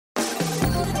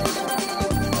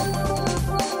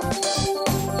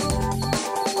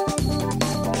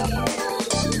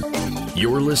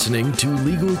You're listening to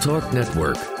Legal Talk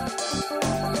Network.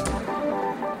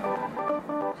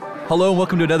 Hello and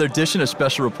welcome to another edition of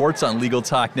Special Reports on Legal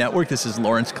Talk Network. This is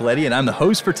Lawrence Coletti, and I'm the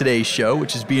host for today's show,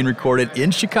 which is being recorded in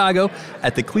Chicago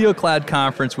at the Clio Cloud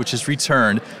Conference, which has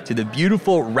returned to the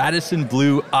beautiful Radisson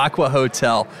Blu Aqua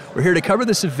Hotel. We're here to cover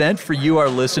this event for you, our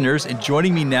listeners, and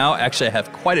joining me now, actually I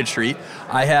have quite a treat.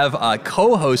 I have a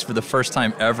co-host for the first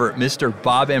time ever, Mr.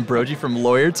 Bob Ambrogi from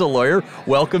Lawyer to Lawyer.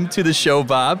 Welcome to the show,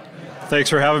 Bob. Thanks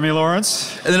for having me,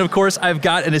 Lawrence. And then, of course, I've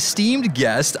got an esteemed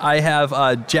guest. I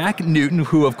have Jack Newton,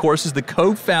 who, of course, is the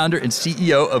co-founder and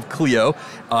CEO of Clio,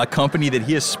 a company that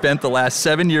he has spent the last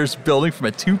 7 years building from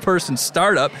a two-person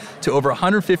startup to over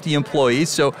 150 employees.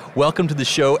 So welcome to the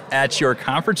show at your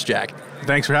conference, Jack.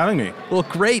 Thanks for having me. Well,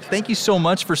 great. Thank you so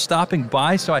much for stopping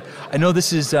by. So I know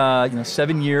this is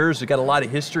 7 years. We've got a lot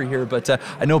of history here, but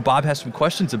I know Bob has some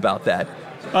questions about that.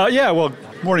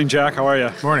 Morning, Jack. How are you?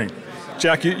 Morning.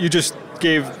 Jack, you just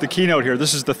gave the keynote here.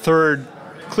 This is the third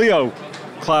Clio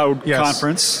Cloud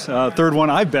Conference, third one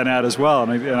I've been at as well,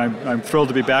 and I'm thrilled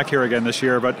to be back here again this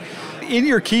year. But in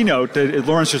your keynote,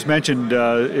 Lawrence just mentioned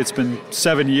it's been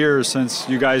 7 years since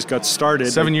you guys got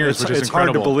started. 7 years, which is it's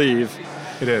incredible. Hard to believe.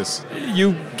 It is.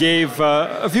 You gave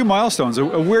a few milestones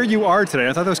of where you are today.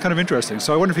 I thought that was kind of interesting.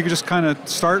 So I wonder if you could just kind of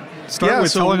start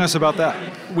with telling us about that.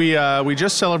 We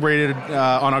just celebrated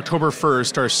on October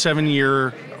 1st our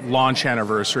 7-year launch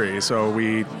anniversary. So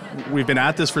we've been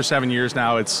at this for 7 years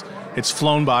now. It's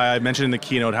flown by. I mentioned in the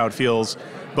keynote how it feels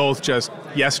both just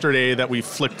yesterday that we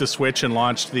flicked the switch and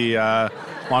launched the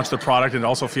product, and it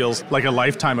also feels like a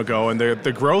lifetime ago. And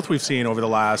the growth we've seen over the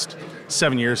last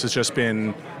 7 years has just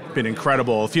been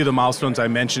incredible. A few of the milestones I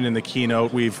mentioned in the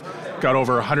keynote, we've got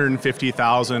over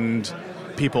 150,000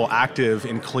 people active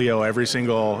in Clio every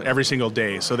single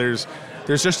day. So there's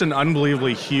just an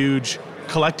unbelievably huge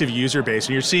collective user base,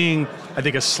 and you're seeing, I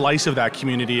think, a slice of that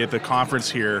community at the conference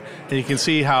here, and you can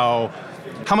see how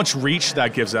much reach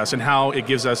that gives us and how it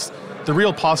gives us the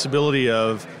real possibility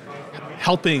of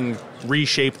helping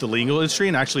reshape the legal industry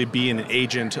and actually be an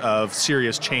agent of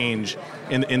serious change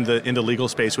in the legal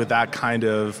space with that kind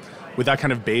of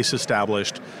base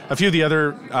established. A few of the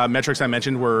other metrics I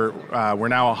mentioned we're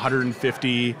now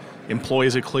 150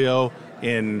 employees at Clio.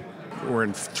 We're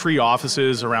in 3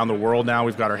 offices around the world now.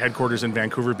 We've got our headquarters in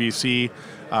Vancouver, BC.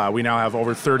 We now have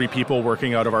over 30 people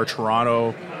working out of our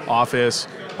Toronto office.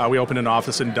 We opened an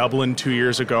office in Dublin 2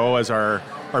 years ago as our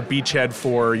beachhead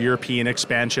for European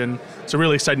expansion. So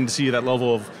really exciting to see that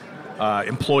level of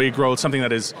employee growth, something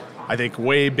that is, I think,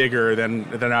 way bigger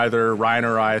than either Ryan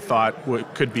or I thought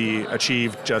could be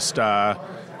achieved just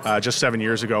 7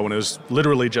 years ago when it was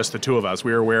literally just the two of us.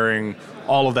 We were wearing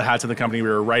all of the hats in the company. We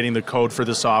were writing the code for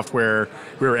the software.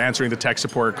 We were answering the tech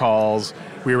support calls.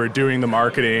 We were doing the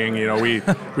marketing. We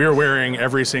were wearing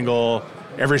every single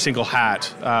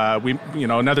hat.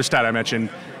 Another stat I mentioned,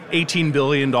 $18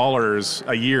 billion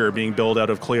a year being billed out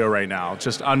of Clio right now.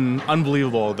 Just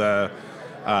unbelievable the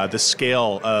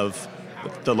scale of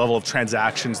the level of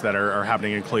transactions that are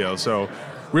happening in Clio. So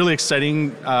really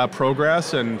exciting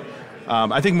progress, and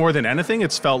I think more than anything,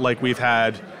 it's felt like we've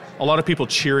had a lot of people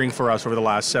cheering for us over the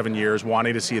last 7 years,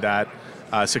 wanting to see that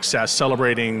success,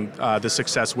 celebrating the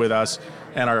success with us.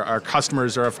 And our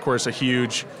customers are, of course, a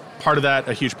huge part of that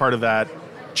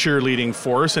cheerleading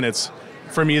force. And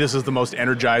for me, this is the most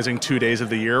energizing 2 days of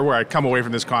the year, where I come away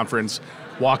from this conference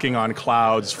walking on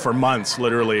clouds for months,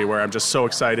 literally, where I'm just so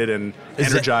excited and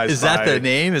energized. Is that the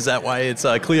name? Is that why it's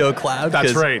Clio Cloud?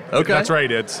 That's right. Okay. That's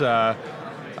right. It's.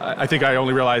 I think I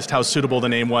only realized how suitable the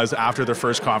name was after the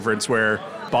first conference, where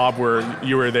Bob,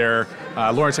 you were there.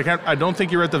 Lawrence, I don't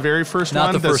think you were at the very first one.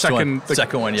 Not the first one. The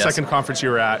second one, yes. Second conference you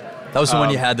were at. That was the one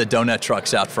you had the donut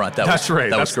trucks out front. That's right.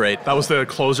 That was great. That was the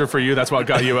closer for you. That's what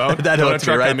got you out. That hooked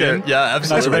me right there. Yeah,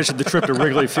 absolutely. Not to mention the trip to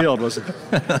Wrigley Field, was it?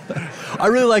 I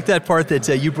really like that part that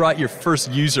you brought your first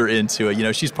user into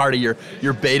it. She's part of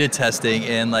your beta testing,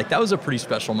 and that was a pretty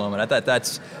special moment. I thought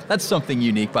that's something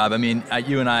unique, Bob. I mean,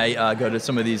 you and I go to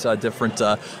some of these different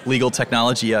legal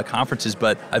technology conferences,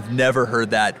 but I've never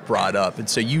heard that brought up. And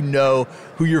so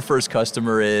who your first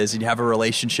customer is, and you have a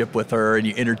relationship with her, and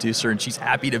you introduce her, and she's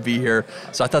happy to be here.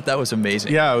 So I thought that was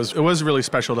amazing. Yeah, it was really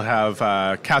special to have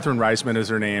Catherine Reisman is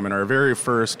her name, and our very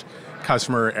first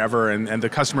customer ever, and the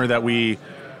customer that we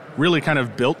really kind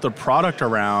of built the product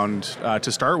around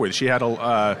to start with. She had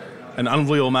an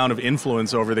unbelievable amount of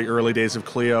influence over the early days of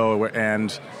Clio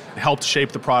and helped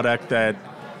shape the product that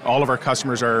all of our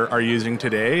customers are using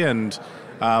today. And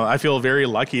I feel very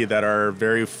lucky that our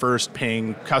very first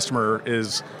paying customer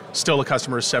is still a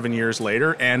customer 7 years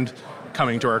later and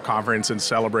coming to our conference and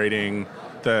celebrating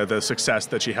the success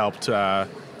that she helped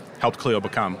helped Clio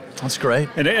become. That's great.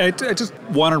 And I just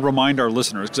want to remind our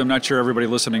listeners, because I'm not sure everybody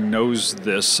listening knows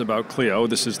this about Clio.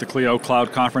 This is the Clio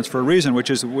Cloud Conference for a reason, which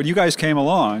is when you guys came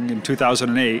along in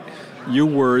 2008, you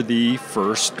were the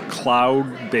first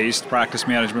cloud-based practice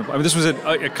management. I mean, this was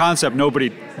a concept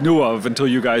nobody knew of until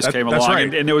you guys came along.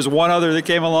 Right. And there was one other that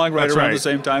came along right around right. the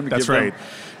same time to That's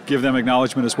give them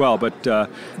acknowledgement as well. But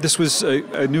this was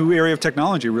a new area of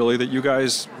technology, really, that you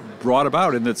guys brought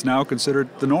about and that's now considered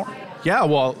the norm. Yeah,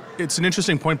 well, it's an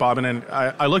interesting point, Bob, and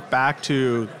I look back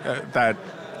to that.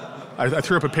 I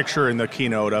threw up a picture in the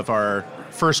keynote of our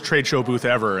first trade show booth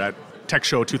ever at Tech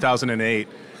Show 2008,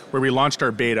 where we launched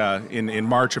our beta in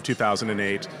March of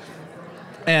 2008.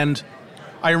 And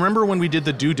I remember when we did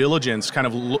the due diligence, kind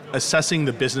of assessing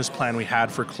the business plan we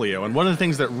had for Clio. And one of the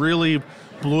things that really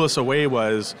blew us away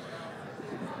was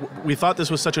we thought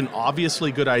this was such an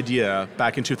obviously good idea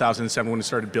back in 2007 when we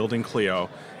started building Clio,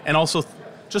 and also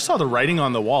just saw the writing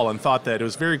on the wall and thought that it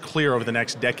was very clear over the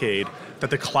next decade that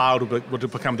the cloud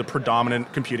would become the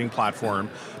predominant computing platform.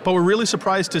 But we're really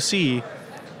surprised to see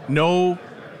no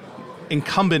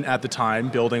incumbent at the time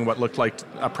building what looked like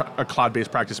a cloud-based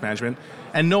practice management,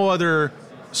 and no other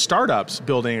startups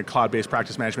building a cloud-based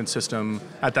practice management system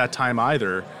at that time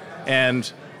either.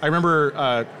 And I remember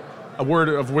a word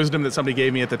of wisdom that somebody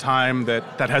gave me at the time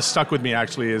that has stuck with me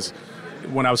actually is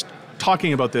when I was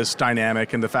talking about this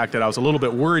dynamic and the fact that I was a little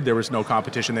bit worried there was no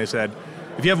competition. They said,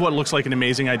 if you have what looks like an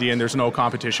amazing idea and there's no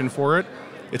competition for it,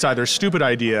 it's either a stupid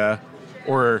idea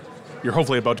or you're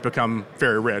hopefully about to become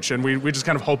very rich. And we just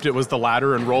kind of hoped it was the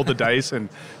latter and rolled the dice and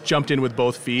jumped in with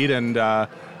both feet. And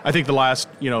I think the last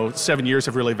 7 years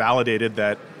have really validated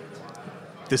that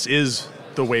this is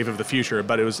the wave of the future,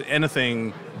 but it was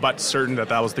anything but certain that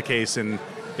was the case in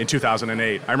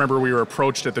 2008. I remember we were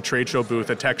approached at the trade show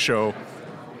booth at Tech Show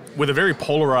with a very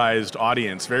polarized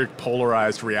audience, very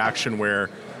polarized reaction where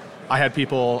I had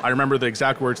people, I remember the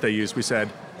exact words they used. We said,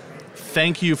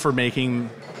 thank you for making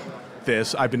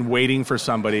this. I've been waiting for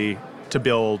somebody to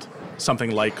build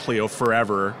something like Clio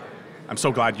forever. I'm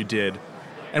so glad you did.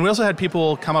 And we also had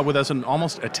people come up with us and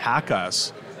almost attack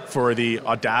us for the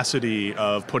audacity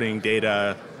of putting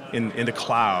data in the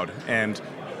cloud and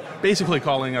basically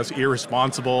calling us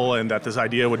irresponsible and that this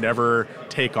idea would never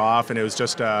take off, and it was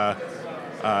just a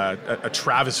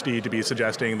travesty to be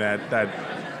suggesting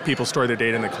that people store their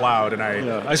data in the cloud. And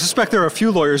I suspect there are a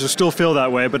few lawyers who still feel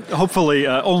that way, but hopefully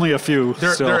only a few.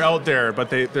 They're out there, but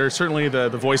they're certainly the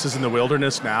voices in the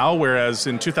wilderness now, whereas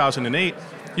in 2008,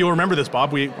 you'll remember this,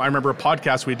 Bob. I remember a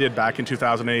podcast we did back in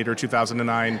 2008 or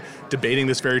 2009 debating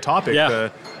this very topic. Yeah.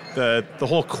 The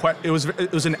whole it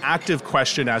was an active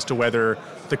question as to whether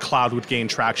the cloud would gain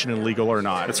traction in legal or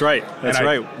not. That's right.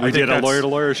 We did a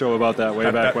lawyer-to-lawyer show about that way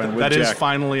back when. That is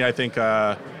finally, I think,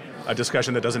 a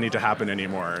discussion that doesn't need to happen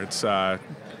anymore. It's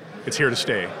here to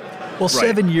stay. Well,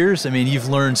 7 years, I mean, you've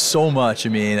learned so much. I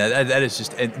mean, that is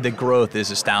just, the growth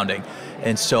is astounding.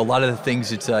 And so a lot of the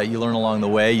things that you learn along the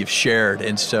way, you've shared.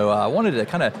 And so I wanted to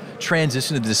kind of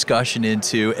transition the discussion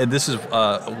into, and this is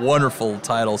a wonderful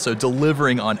title, so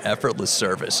Delivering on Effortless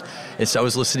Service. And so I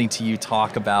was listening to you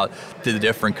talk about the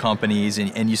different companies,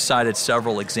 and you cited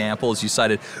several examples. You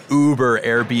cited Uber,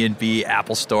 Airbnb,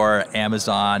 Apple Store,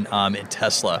 Amazon, and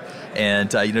Tesla.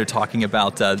 And talking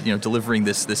about delivering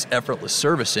this effortless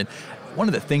service. And one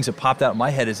of the things that popped out in my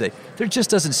head is that there just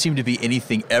doesn't seem to be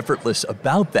anything effortless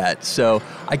about that. So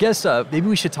I guess maybe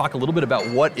we should talk a little bit about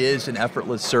what is an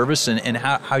effortless service and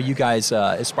how you guys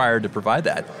aspire to provide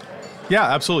that. Yeah,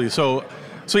 absolutely. So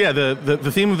yeah,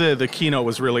 the theme of the keynote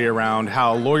was really around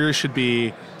how lawyers should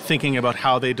be thinking about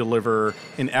how they deliver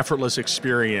an effortless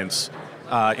experience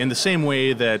in the same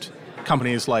way that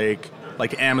companies like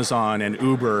Amazon and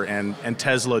Uber and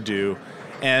Tesla do.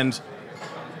 And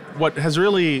what has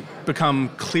really become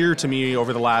clear to me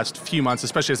over the last few months,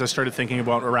 especially as I started thinking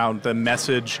about around the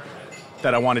message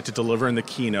that I wanted to deliver in the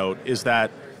keynote, is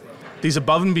that these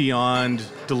above and beyond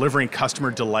delivering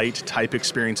customer delight type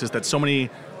experiences that so many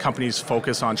companies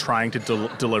focus on trying to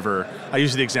deliver. I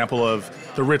use the example of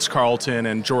the Ritz-Carlton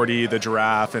and Geordie the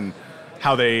giraffe and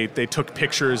how they took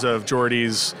pictures of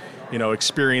Geordie's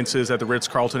experiences at the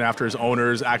Ritz-Carlton after his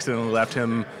owners accidentally left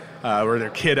him or their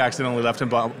kid accidentally left him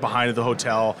behind at the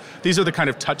hotel. These are the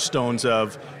kind of touchstones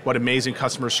of what amazing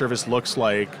customer service looks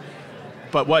like.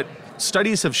 But what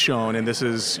studies have shown, and this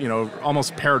is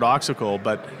almost paradoxical,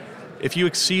 but if you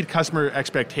exceed customer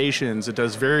expectations, it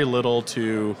does very little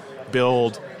to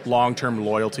build long-term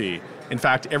loyalty. In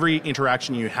fact, every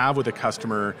interaction you have with a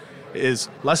customer is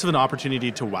less of an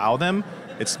opportunity to wow them.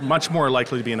 It's much more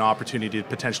likely to be an opportunity to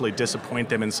potentially disappoint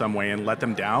them in some way and let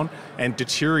them down and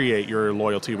deteriorate your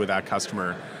loyalty with that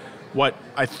customer. what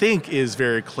I think is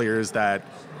very clear is that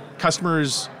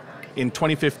customers in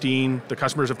 2015, the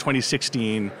customers of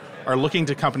 2016, are looking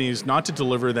to companies not to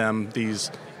deliver them these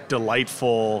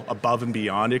delightful above and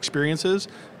beyond experiences,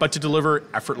 but to deliver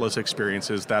effortless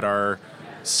experiences that are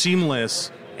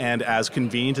seamless and as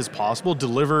convenient as possible,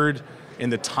 delivered in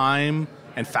the time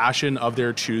and fashion of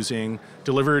their choosing,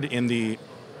 delivered in the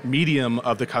medium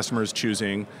of the customer's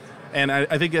choosing. And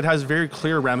I think it has very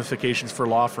clear ramifications for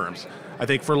law firms. I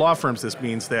think for law firms, this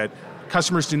means that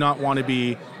customers do not want to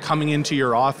be coming into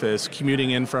your office,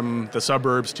 commuting in from the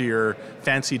suburbs to your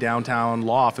fancy downtown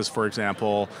law office, for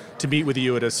example, to meet with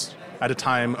you at a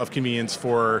time of convenience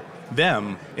for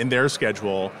them in their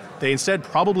schedule. They instead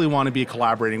probably want to be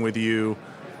collaborating with you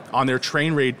on their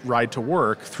train ride to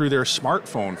work through their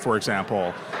smartphone, for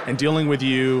example, and dealing with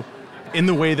you in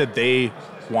the way that they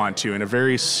want to, in a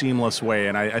very seamless way.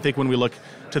 And I think when we look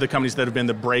to the companies that have been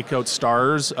the breakout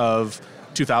stars of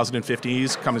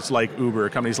 2050s, companies like Uber,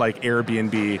 companies like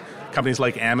Airbnb, companies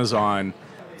like Amazon,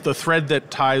 the thread that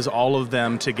ties all of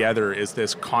them together is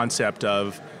this concept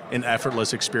of an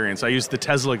effortless experience. I use the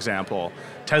Tesla example.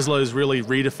 Tesla is really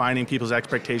redefining people's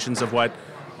expectations of what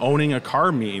owning a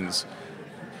car means.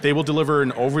 They will deliver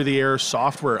an over-the-air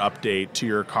software update to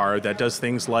your car that does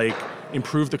things like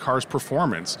improve the car's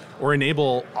performance or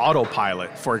enable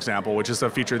autopilot, for example, which is a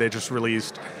feature they just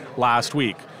released last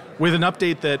week, with an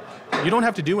update that you don't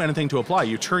have to do anything to apply.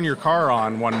 You turn your car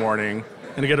on one morning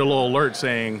and you get a little alert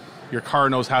saying your car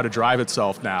knows how to drive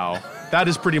itself now. That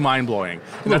is pretty mind-blowing.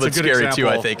 A little bit scary example, too,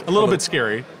 I think. A little bit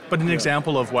scary, but an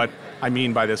example of what I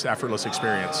mean by this effortless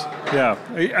experience. Yeah,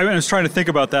 I was trying to think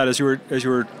about that as you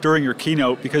were during your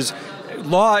keynote, because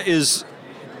law is,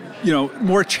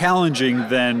 more challenging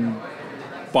than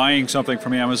buying something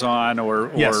from Amazon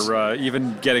or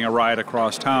even getting a ride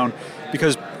across town,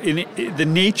 because the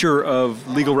nature of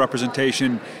legal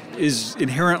representation is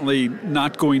inherently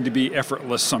not going to be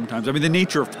effortless sometimes. I mean, the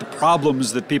nature of the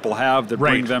problems that people have that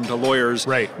bring them to lawyers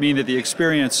mean that the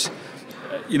experience,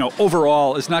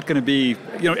 overall is not going to be,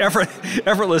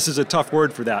 effortless is a tough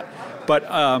word for that. But,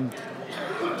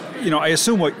 I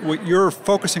assume what you're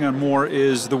focusing on more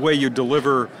is the way you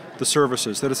deliver the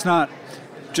services, that it's not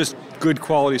just good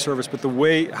quality service, but the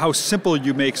way, how simple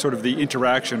you make sort of the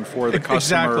interaction for the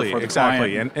customer, for the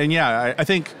client. And yeah, I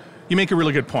think you make a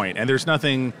really good point, and there's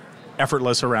nothing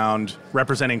effortless around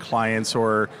representing clients,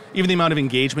 or even the amount of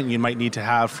engagement you might need to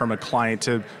have from a client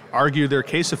to argue their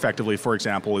case effectively, for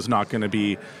example, is not going to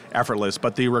be effortless.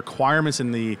 But the requirements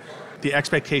and the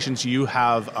expectations you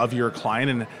have of your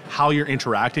client and how you're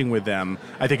interacting with them,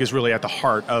 I think is really at the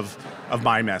heart of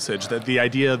my message. That the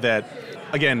idea that,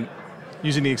 again,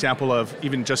 using the example of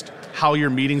even just how your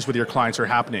meetings with your clients are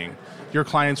happening, your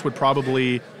clients would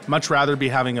probably much rather be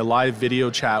having a live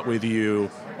video chat with you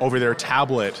over their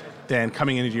tablet than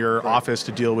coming into your office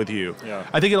to deal with you. Yeah.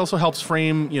 I think it also helps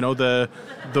frame, the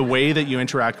way that you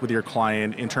interact with your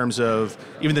client in terms of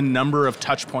even the number of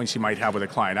touch points you might have with a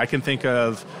client. I can think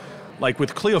of, like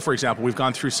with Clio, for example, we've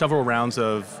gone through several rounds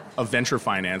of venture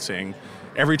financing.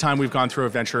 Every time we've gone through a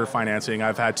venture financing,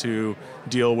 I've had to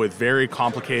deal with very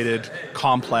complicated,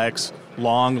 complex,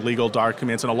 long legal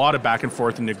documents and a lot of back and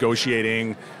forth and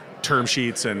negotiating term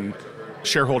sheets and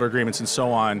shareholder agreements and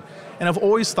so on. And I've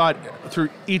always thought through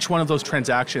each one of those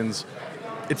transactions,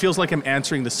 it feels like I'm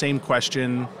answering the same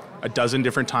question a dozen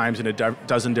different times in a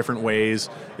dozen different ways.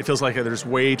 It feels like there's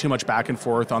way too much back and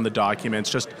forth on the documents.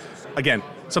 Just, again,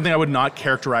 something I would not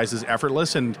characterize as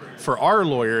effortless. And for our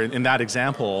lawyer, in that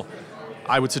example,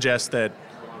 I would suggest that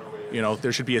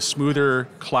there should be a smoother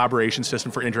collaboration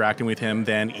system for interacting with him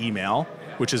than email,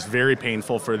 which is very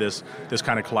painful for this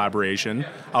kind of collaboration.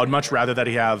 I would much rather that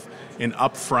he have an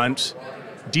upfront,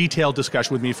 detailed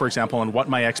discussion with me, for example, on what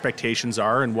my expectations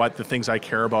are and what the things I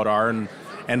care about are,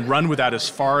 and run with that as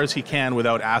far as he can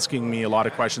without asking me a lot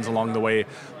of questions along the way.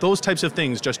 Those types of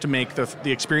things, just to make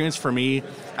the experience for me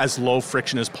as low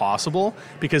friction as possible,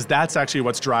 because that's actually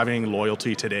what's driving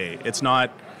loyalty today. It's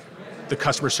not the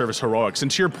customer service heroics.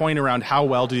 And to your point around how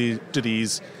well do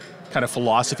these kind of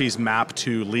philosophies map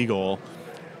to legal,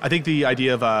 I think the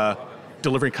idea of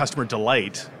delivering customer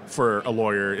delight for a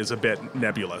lawyer is a bit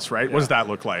nebulous, right? Yeah. What does that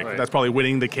look like? Right. That's probably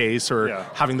winning the case or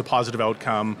having the positive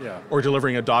outcome or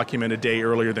delivering a document a day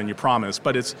earlier than you promised.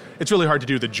 But it's really hard to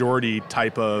do the Geordie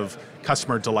type of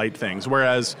customer delight things.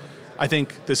 Whereas I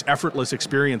think this effortless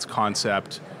experience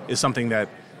concept is something that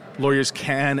lawyers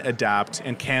can adapt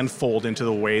and can fold into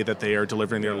the way that they are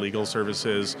delivering their legal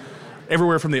services.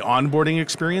 everywhere from the onboarding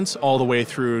experience all the way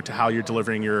through to how you're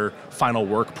delivering your final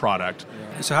work product.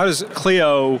 So how does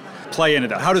Clio play into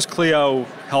that? How does Clio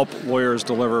help lawyers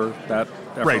deliver that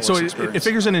right, so experience? It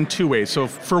figures in two ways. So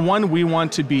for one, we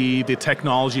want to be the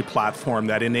technology platform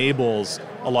that enables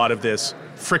a lot of this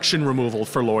friction removal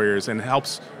for lawyers and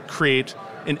helps create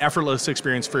an effortless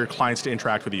experience for your clients to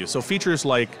interact with you. So features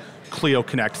like Clio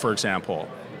Connect, for example.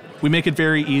 We make it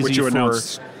very easy Which you for...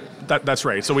 announced. That's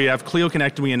right. So we have Clio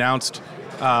Connect, and we announced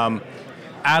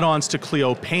add-ons to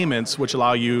Clio Payments, which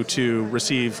allow you to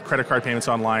receive credit card payments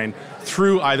online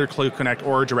through either Clio Connect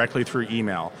or directly through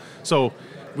email. So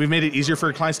we've made it easier for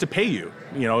your clients to pay you.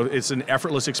 You know, it's an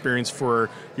effortless experience for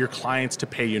your clients to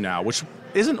pay you now, which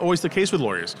isn't always the case with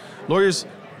lawyers. Lawyers,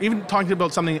 even talking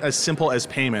about something as simple as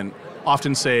payment,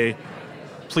 often say,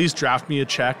 please draft me a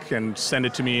check and send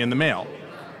it to me in the mail.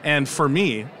 And for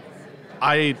me,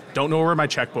 I don't know where my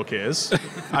checkbook is.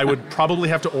 I would probably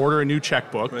have to order a new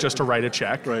checkbook just to write a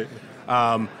check. Right.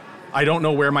 I don't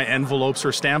know where my envelopes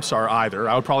or stamps are either.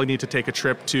 I would probably need to take a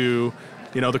trip to,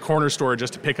 the corner store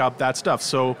just to pick up that stuff.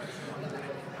 So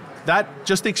that,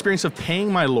 just the experience of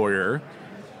paying my lawyer,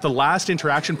 the last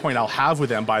interaction point I'll have with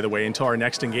them, by the way, until our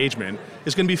next engagement,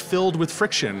 is going to be filled with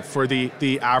friction for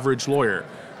the average lawyer.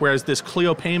 Whereas this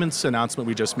Clio Payments announcement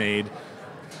we just made,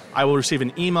 I will receive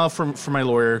an email from my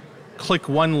lawyer, click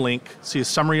one link, see a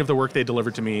summary of the work they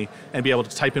delivered to me, and be able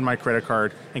to type in my credit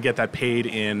card and get that paid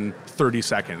in 30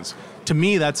 seconds. To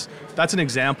me, that's an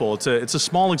example. It's a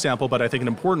small example, but I think an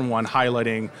important one,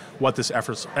 highlighting what this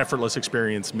effortless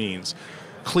experience means.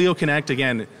 Clio Connect,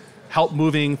 again, help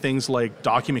moving things like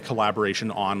document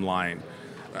collaboration online.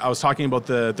 I was talking about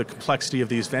the complexity of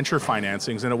these venture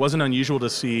financings, and it wasn't unusual to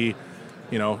see,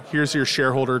 here's your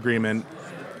shareholder agreement,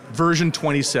 version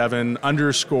 27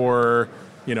 _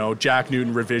 Jack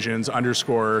Newton revisions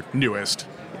 _ newest,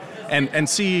 and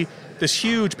see this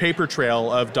huge paper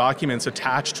trail of documents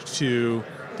attached to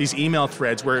these email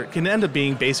threads where it can end up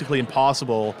being basically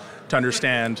impossible to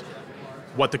understand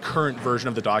what the current version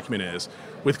of the document is.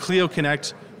 With Clio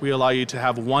Connect, we allow you to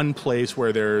have one place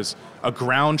where there's a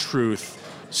ground truth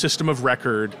system of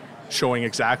record showing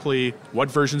exactly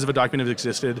what versions of a document have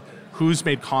existed, who's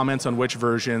made comments on which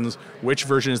version is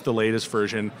the latest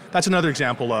version. That's another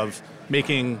example of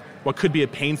making what could be a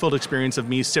painful experience of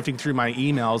me sifting through my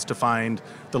emails to find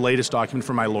the latest document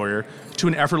from my lawyer to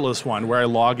an effortless one where I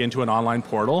log into an online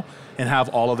portal and have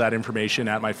all of that information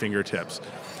at my fingertips.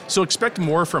 So expect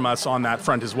more from us on that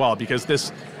front as well, because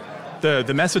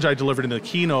the message I delivered in the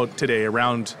keynote today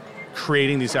around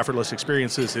creating these effortless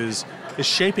experiences is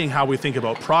shaping how we think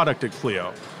about product at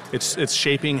Clio. It's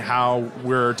shaping how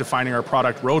we're defining our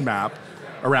product roadmap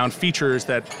around features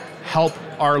that help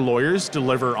our lawyers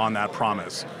deliver on that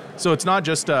promise. So it's not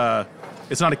just a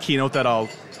keynote that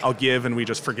I'll give and we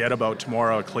just forget about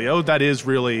tomorrow at Clio. That is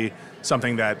really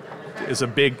something that is a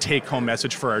big take-home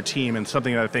message for our team, and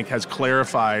something that I think has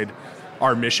clarified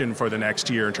our mission for the next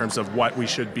year in terms of what we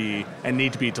should be and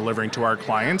need to be delivering to our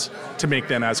clients to make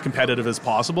them as competitive as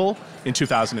possible in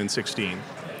 2016.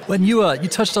 When you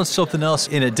touched on something else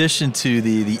in addition to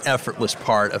the effortless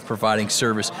part of providing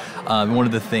service, one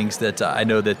of the things that I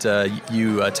know that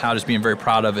you tout as being very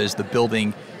proud of is the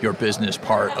building your business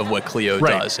part of what Clio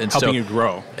does, and helping you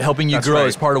grow. Helping you grow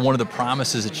is part of one of the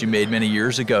promises that you made many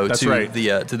years ago to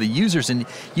the users, and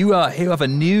you have a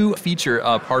new feature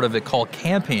part of it called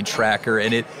Campaign Tracker,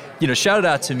 and it shouted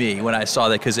out to me when I saw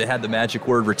that because it had the magic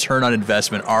word return on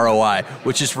investment, ROI,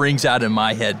 which just rings out in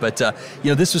my head. But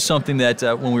this was something that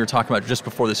when we were talking about just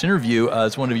before this interview,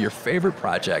 is one of your favorite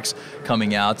projects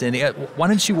coming out. And why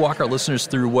don't you walk our listeners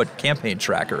through what Campaign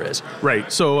Tracker is?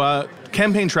 Right. So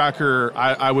Campaign Tracker,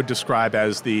 I would describe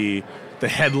as the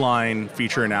headline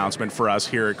feature announcement for us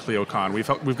here at ClioCon.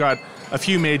 We've got a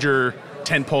few major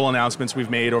tentpole announcements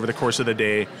we've made over the course of the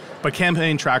day, but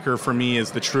Campaign Tracker for me is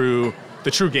the true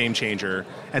game changer,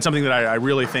 and something that I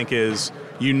really think is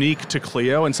unique to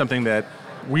Clio, and something that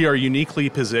we are uniquely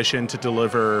positioned to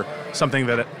deliver, something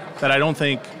that I don't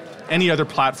think any other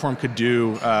platform could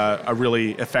do a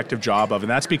really effective job of. And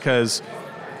that's because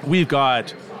we've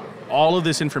got all of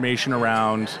this information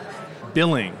around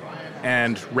billing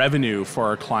and revenue for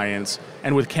our clients.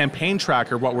 And with Campaign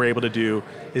Tracker, what we're able to do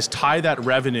is tie that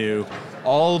revenue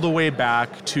all the way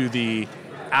back to the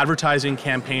advertising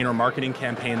campaign or marketing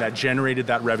campaign that generated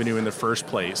that revenue in the first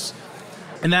place.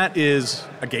 And that is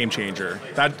a game changer.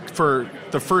 That, for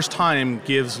the first time,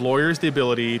 gives lawyers the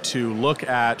ability to look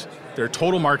at their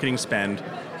total marketing spend,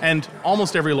 and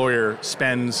almost every lawyer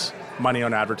spends money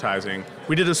on advertising.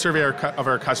 We did a survey of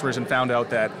our customers and found out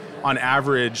that on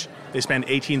average, they spend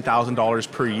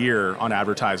 $18,000 per year on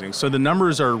advertising. So the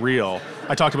numbers are real.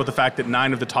 I talked about the fact that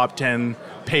 9 of the top 10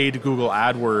 paid Google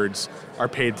AdWords are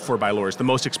paid for by lawyers. The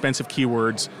most expensive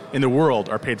keywords in the world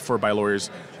are paid for by lawyers.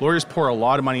 Lawyers pour a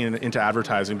lot of money into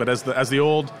advertising, but as the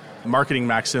old marketing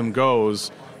maxim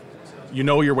goes, you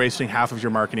know you're wasting half of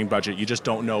your marketing budget, you just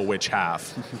don't know which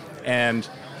half. And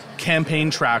Campaign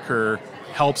Tracker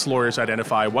helps lawyers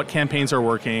identify what campaigns are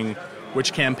working,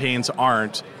 which campaigns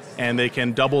aren't, and they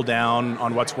can double down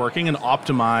on what's working and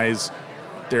optimize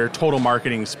their total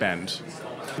marketing spend.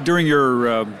 During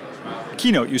your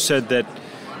keynote, you said that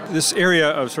this area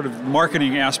of sort of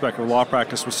marketing aspect of law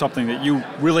practice was something that you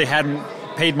really hadn't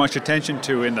paid much attention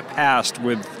to in the past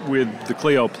with the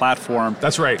Clio platform.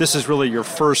 That's right. This is really your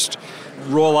first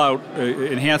rollout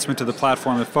enhancement to the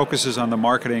platform that focuses on the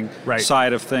marketing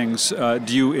side of things.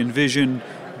 Do you envision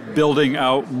building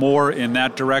out more in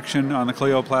that direction on the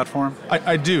Clio platform?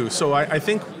 I do. So I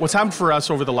think what's happened for us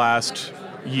over the last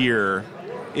year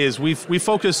is we've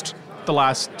focused the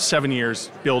last 7 years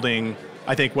building,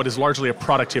 I think, what is largely a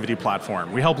productivity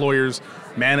platform. We help lawyers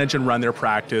manage and run their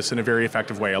practice in a very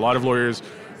effective way. A lot of lawyers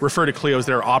refer to Clio as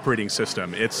their operating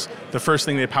system. It's the first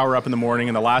thing they power up in the morning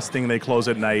and the last thing they close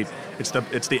at night. It's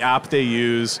the app they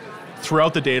use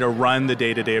throughout the day to run the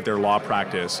day-to-day of their law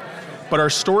practice. But our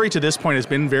story to this point has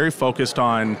been very focused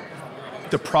on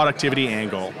the productivity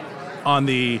angle, on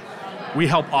we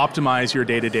help optimize your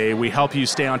day-to-day, we help you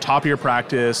stay on top of your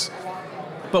practice.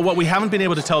 But what we haven't been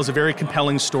able to tell is a very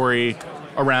compelling story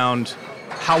around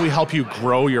how we help you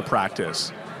grow your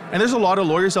practice. And there's a lot of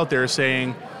lawyers out there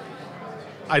saying,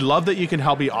 I love that you can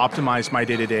help me optimize my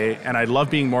day-to-day, and I love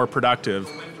being more productive,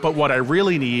 but what I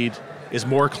really need is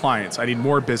more clients. I need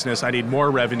more business, I need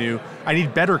more revenue, I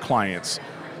need better clients.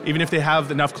 Even if they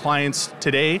have enough clients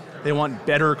today, they want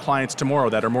better clients tomorrow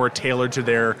that are more tailored to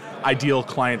their ideal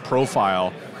client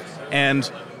profile. And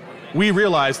we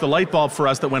realized the light bulb for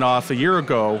us that went off a year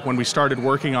ago when we started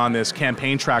working on this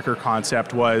campaign tracker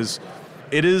concept was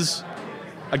it is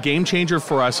a game changer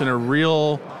for us in a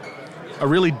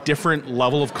really different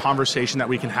level of conversation that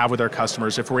we can have with our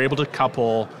customers if we're able to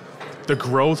couple the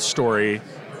growth story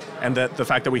and the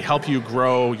fact that we help you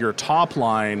grow your top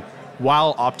line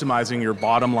while optimizing your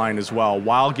bottom line as well,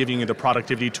 while giving you the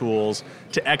productivity tools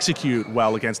to execute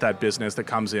well against that business that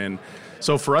comes in.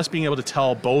 So for us, being able to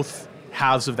tell both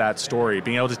halves of that story,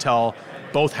 being able to tell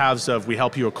both halves of we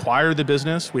help you acquire the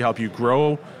business, we help you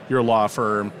grow your law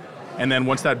firm, and then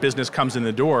once that business comes in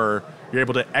the door, you're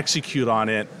able to execute on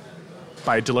it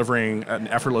by delivering an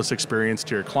effortless experience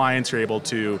to your clients. You're able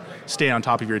to stay on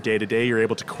top of your day-to-day. You're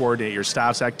able to coordinate your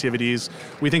staff's activities.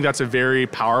 We think that's a very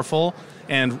powerful,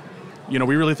 and we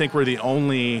really think we're the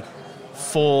only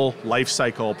full life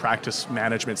cycle practice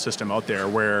management system out there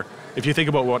where if you think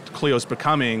about what Clio's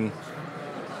becoming,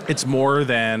 it's more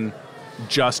than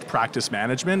just practice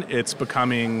management. It's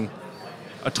becoming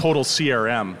a total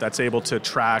CRM that's able to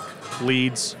track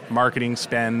leads, marketing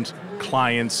spend,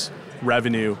 clients,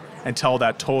 revenue, and tell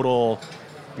that total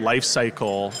life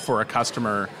cycle for a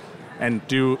customer and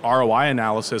do ROI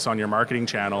analysis on your marketing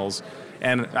channels.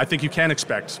 And I think you can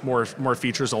expect more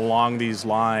features along these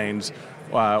lines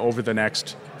over the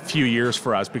next few years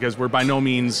for us, because we're by no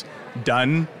means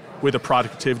done with a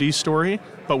productivity story,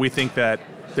 but we think that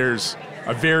there's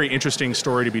a very interesting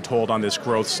story to be told on this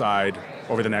growth side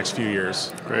over the next few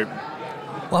years. Great.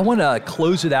 Well, I want to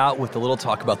close it out with a little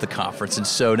talk about the conference. And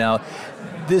so now,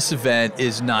 this event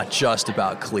is not just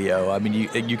about Clio. I mean,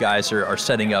 you guys are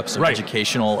setting up some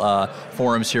educational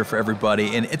forums here for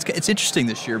everybody. And it's interesting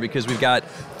this year because we've got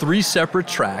 3 separate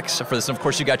tracks for this. And of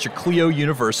course, you got your Clio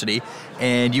University,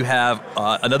 and you have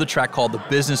another track called The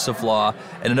Business of Law,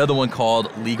 and another one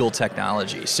called Legal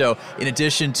Technology. So in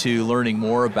addition to learning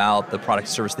more about the product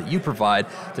and service that you provide,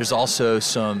 there's also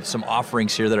some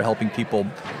offerings here that are helping people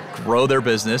grow their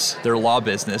business, their law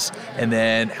business, and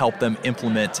then help them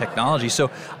implement technology. So,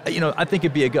 I think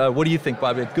it'd be what do you think,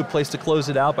 Bobby? A good place to close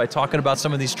it out by talking about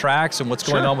some of these tracks and what's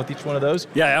going on with each one of those?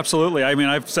 Yeah, absolutely. I mean,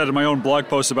 I've said in my own blog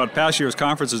posts about past year's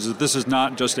conferences that this is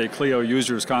not just a Clio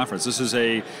users conference. This is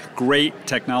a great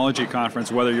technology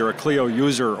conference, whether you're a Clio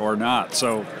user or not.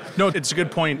 So, no, it's a good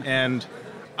point, and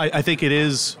I think it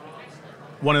is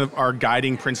one of our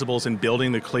guiding principles in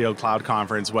building the Clio Cloud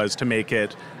Conference was to make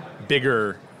it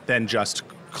bigger than just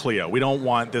Clio. We don't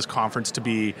want this conference to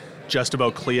be just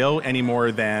about Clio any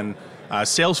more than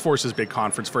Salesforce's big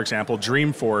conference, for example.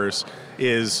 Dreamforce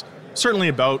is certainly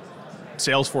about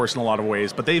Salesforce in a lot of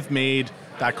ways, but they've made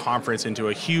that conference into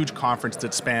a huge conference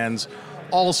that spans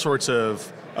all sorts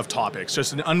of topics,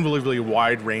 just an unbelievably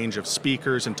wide range of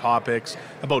speakers and topics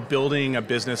about building a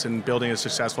business and building a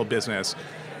successful business.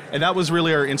 And that was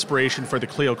really our inspiration for the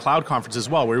Clio Cloud Conference as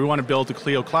well, where we want to build the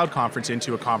Clio Cloud Conference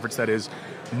into a conference that is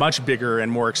much bigger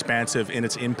and more expansive in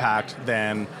its impact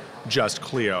than just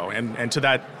Clio. And to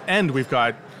that end, we've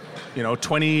got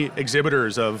 20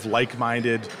 exhibitors of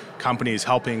like-minded companies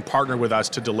helping partner with us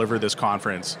to deliver this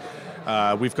conference.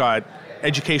 We've got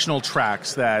educational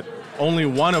tracks that only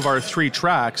one of our 3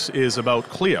 tracks is about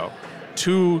Clio.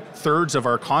 2/3 of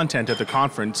our content at the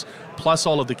conference, plus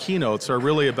all of the keynotes, are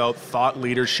really about thought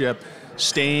leadership,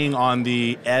 staying on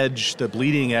the edge, the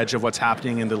bleeding edge of what's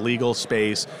happening in the legal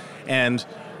space. And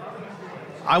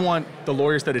I want the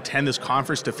lawyers that attend this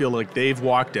conference to feel like they've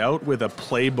walked out with a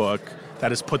playbook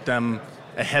that has put them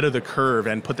ahead of the curve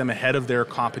and put them ahead of their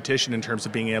competition in terms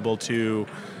of being able to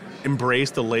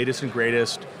embrace the latest and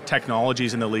greatest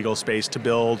technologies in the legal space to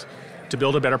build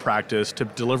a better practice, to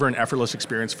deliver an effortless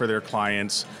experience for their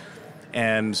clients.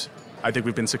 And I think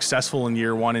we've been successful in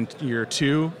year 1 and year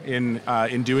 2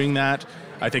 in doing that.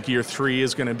 I think year 3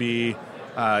 is going to be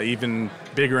even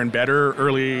bigger and better.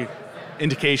 Early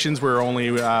indications, we're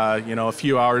only a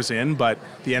few hours in, but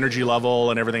the energy level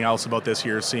and everything else about this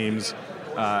year seems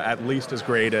at least as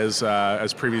great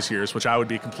as previous years, which I would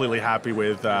be completely happy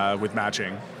with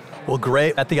matching. Well,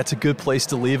 great. I think that's a good place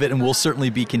to leave it, and we'll certainly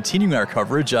be continuing our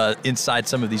coverage inside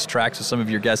some of these tracks with some of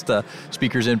your guest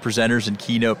speakers and presenters and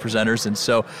keynote presenters. And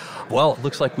so, well, it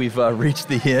looks like we've reached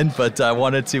the end, but I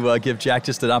wanted to give Jack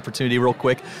just an opportunity real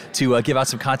quick to give out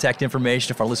some contact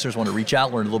information if our listeners want to reach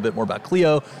out, learn a little bit more about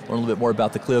Clio, learn a little bit more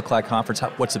about the Clio Cloud Conference.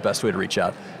 What's the best way to reach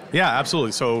out? Yeah,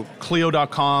 absolutely. So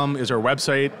Clio.com is our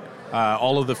website.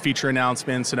 All of the feature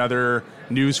announcements and other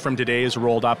news from today is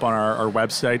rolled up on our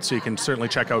website, so you can certainly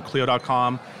check out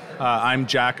Clio.com. I'm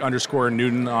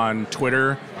Jack_Newton on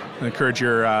Twitter. I encourage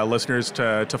your listeners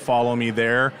to follow me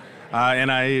there. And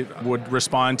I would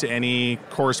respond to any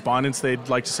correspondence they'd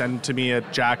like to send to me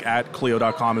at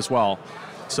jack@clio.com as well.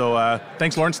 So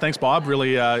thanks, Lawrence. Thanks, Bob.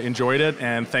 Really enjoyed it.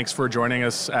 And thanks for joining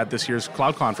us at this year's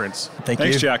Cloud Conference.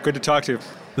 Thanks, Jack. Good to talk to you.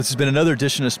 This has been another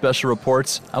edition of Special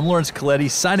Reports. I'm Lawrence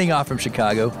Coletti, signing off from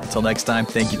Chicago. Until next time,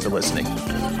 thank you for listening.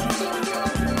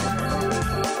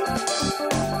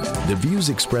 The views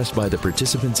expressed by the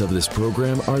participants of this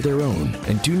program are their own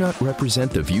and do not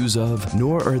represent the views of,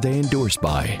 nor are they endorsed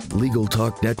by, Legal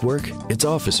Talk Network, its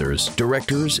officers,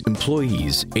 directors,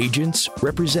 employees, agents,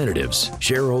 representatives,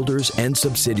 shareholders, and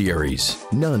subsidiaries.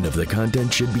 None of the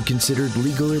content should be considered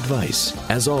legal advice.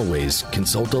 As always,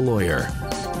 consult a lawyer.